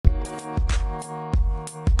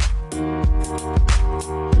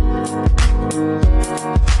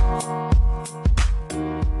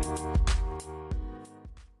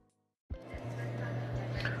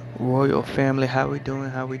family? How we doing?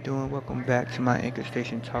 How we doing? Welcome back to my Anchor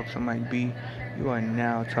Station Talks with Mike B. You are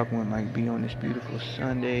now talking with Mike B on this beautiful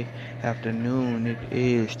Sunday afternoon. It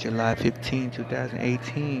is July 15,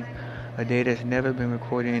 2018, a day that's never been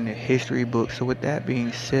recorded in the history book. So with that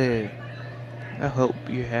being said, I hope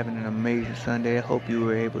you're having an amazing Sunday. I hope you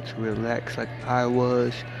were able to relax like I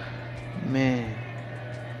was. Man,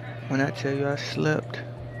 when I tell you I slept,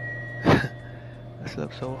 I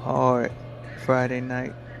slept so hard Friday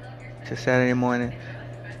night to Saturday morning.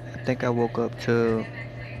 I think I woke up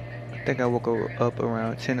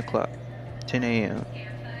around 10 o'clock, 10 a.m.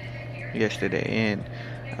 yesterday, and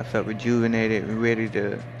I felt rejuvenated and ready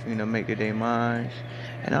to, make the day mine.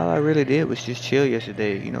 And all I really did was just chill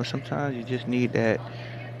yesterday. Sometimes you just need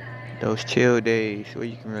those chill days where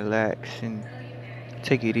you can relax and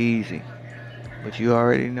take it easy. But you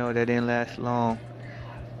already know that didn't last long.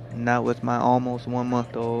 Not with my almost 1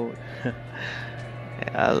 month old.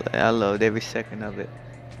 I loved every second of it.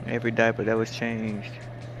 Every diaper that was changed.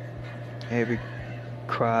 Every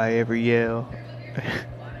cry, every yell.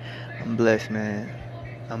 I'm blessed, man.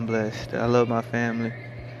 I'm blessed. I love my family.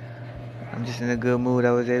 I'm just in a good mood.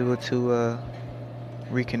 I was able to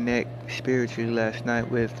reconnect spiritually last night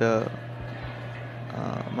with my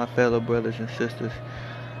fellow brothers and sisters.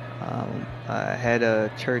 I had a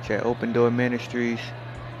church at Open Door Ministries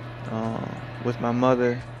with my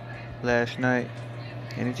mother last night,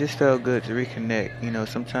 and it just felt good to reconnect.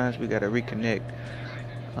 Sometimes we gotta reconnect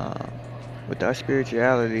with our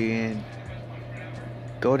spirituality and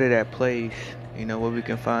go to that place, where we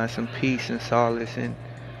can find some peace and solace and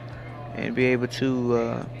be able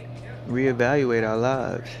to reevaluate our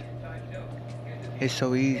lives. It's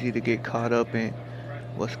so easy to get caught up in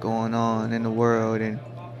what's going on in the world and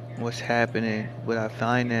what's happening with our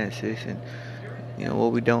finances and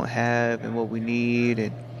what we don't have and what we need,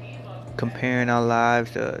 and comparing our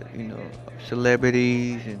lives to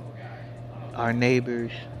celebrities and our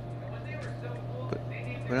neighbors.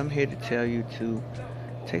 But I'm here to tell you to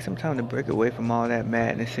take some time to break away from all that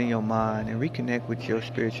madness in your mind and reconnect with your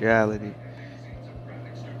spirituality.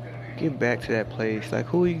 Get back to that place. Like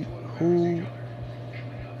who are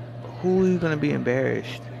you gonna be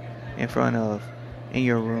embarrassed in front of in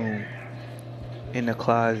your room, in the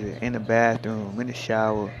closet, in the bathroom, in the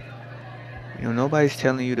shower? Nobody's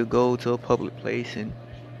telling you to go to a public place and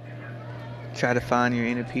try to find your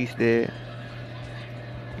inner peace there.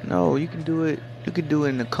 No, you can do it. You can do it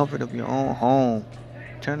in the comfort of your own home.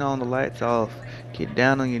 Turn on the lights off. Get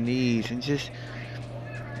down on your knees and just,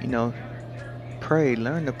 pray.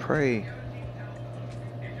 Learn to pray.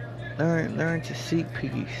 Learn to seek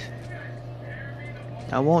peace.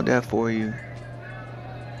 I want that for you.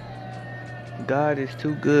 God is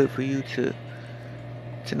too good for you to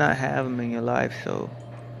not have him in your life. So,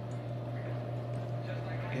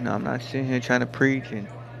 I'm not sitting here trying to preach and,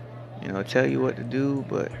 tell you what to do,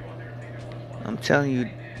 but I'm telling you,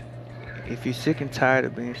 if you're sick and tired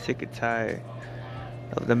of being sick and tired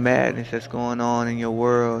of the madness that's going on in your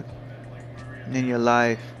world and in your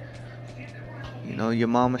life, your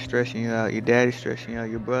mama's stressing you out, your daddy's stressing you out,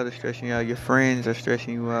 your brother's stressing you out, your friends are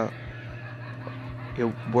stressing you out,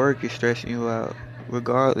 your work is stressing you out,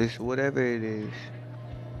 regardless, whatever it is,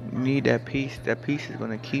 you need that peace. That peace is going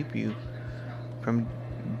to keep you from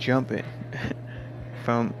jumping,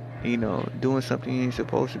 from, doing something you ain't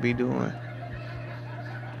supposed to be doing.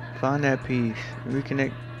 Find that peace,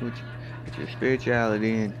 reconnect with your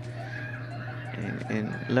spirituality,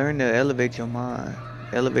 and learn to elevate your mind,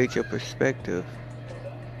 elevate your perspective.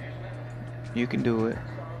 You can do it.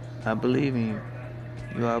 I believe in you.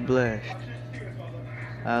 You are blessed.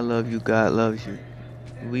 I love you. God loves you.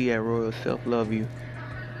 We at Royal Self love you.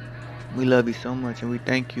 We love you so much, and we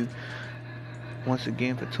thank you once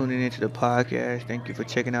again for tuning into the podcast. Thank you for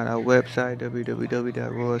checking out our website,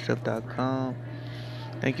 www.royalself.com.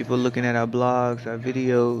 Thank you for looking at our blogs, our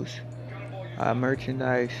videos, our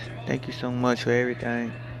merchandise. Thank you so much for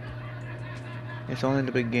everything. It's only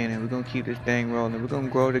the beginning. We're going to keep this thing rolling. We're going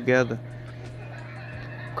to grow together.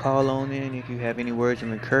 Call on in if you have any words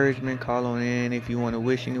of encouragement. Call on in if you want to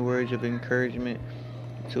wish any words of encouragement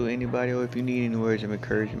to anybody, or if you need any words of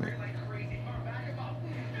encouragement.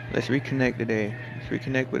 Let's reconnect today. Let's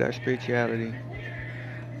reconnect with our spirituality.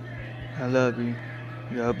 I love you.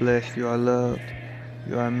 You are blessed. You are loved.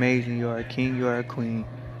 You are amazing. You are a king. You are a queen.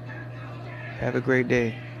 Have a great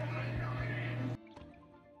day.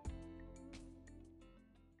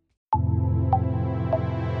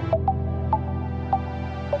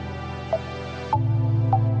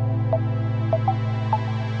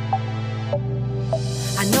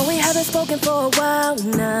 I know we haven't spoken for a while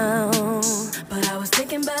now, but I was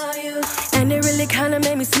thinking about you. And it really kinda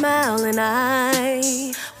made me smile, and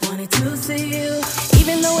I wanted to see you.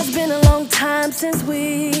 Even though it's been a long time since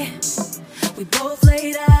we both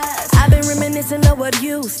laid eyes, I've been reminiscing of what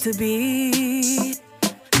used to be.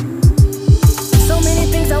 So many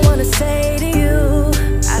things I wanna say to you,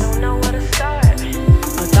 I don't know where to start.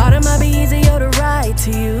 I thought it might be easier to write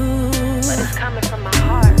to you, but it's coming from my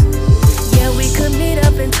heart. Yeah, we could meet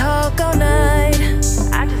up and talk all night.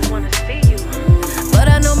 I just wanna see you, but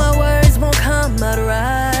I know my words won't come out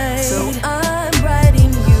right. So I'm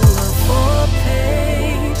writing you a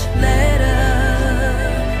 4-page letter,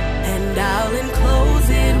 and I'll enclose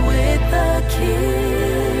it with a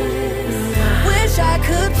kiss. Wish I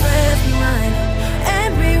could press rewind and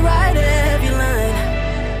rewrite every line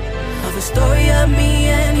of the story of me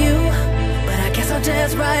and you, but I guess I'll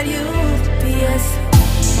just write you P.S.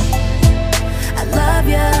 I love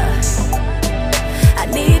ya, I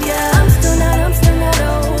need ya, I'm still not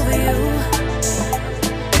over you.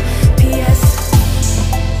 P.S.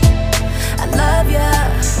 I love ya,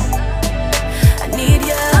 I need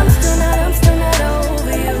ya, I'm still not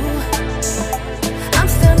over you. I'm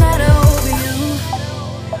still not over you.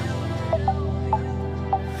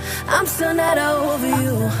 I'm still not over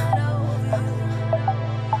you.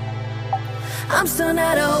 I'm still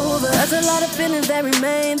not over. There's a lot of feelings that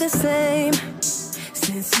remain the same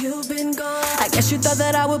since you've been gone. I guess you thought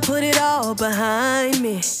that I would put it all behind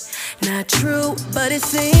me. Not true, but it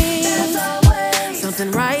seems there's always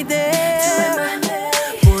something right there.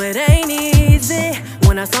 Boy, it ain't easy.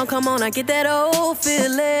 When our song come on, I get that old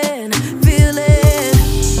feeling.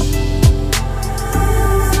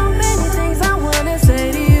 So many things I wanna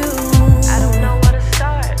say to you, I don't know where to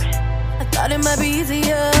start. I thought it might be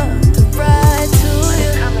easier to write to you,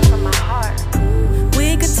 it's coming from my heart. We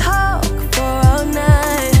could talk for all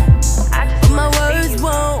night, but my words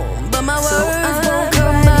won't come out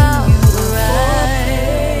right.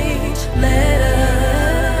 Letter,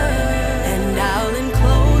 and I'll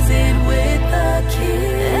enclose it with a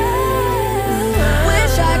kiss.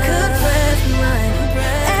 Wish I could press rewind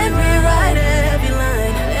and rewrite every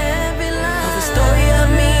line of the story of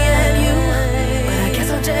me and you, but I guess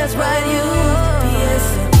I'll just write you P.S.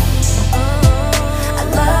 I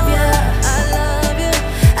love ya,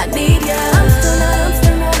 I need ya, I'm still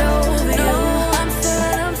not over you.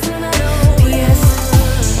 P.S.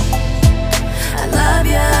 I love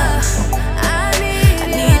ya, I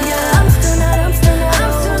need ya, I'm still not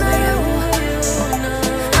over you.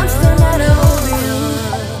 I'm still not over you.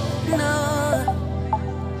 No,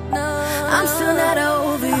 I'm still not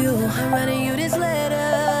over you. I'm writing you this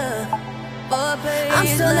letter, 4-page. I'm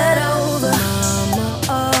still not over. Mama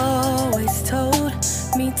always told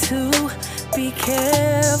me to be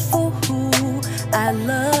careful who I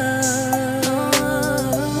love.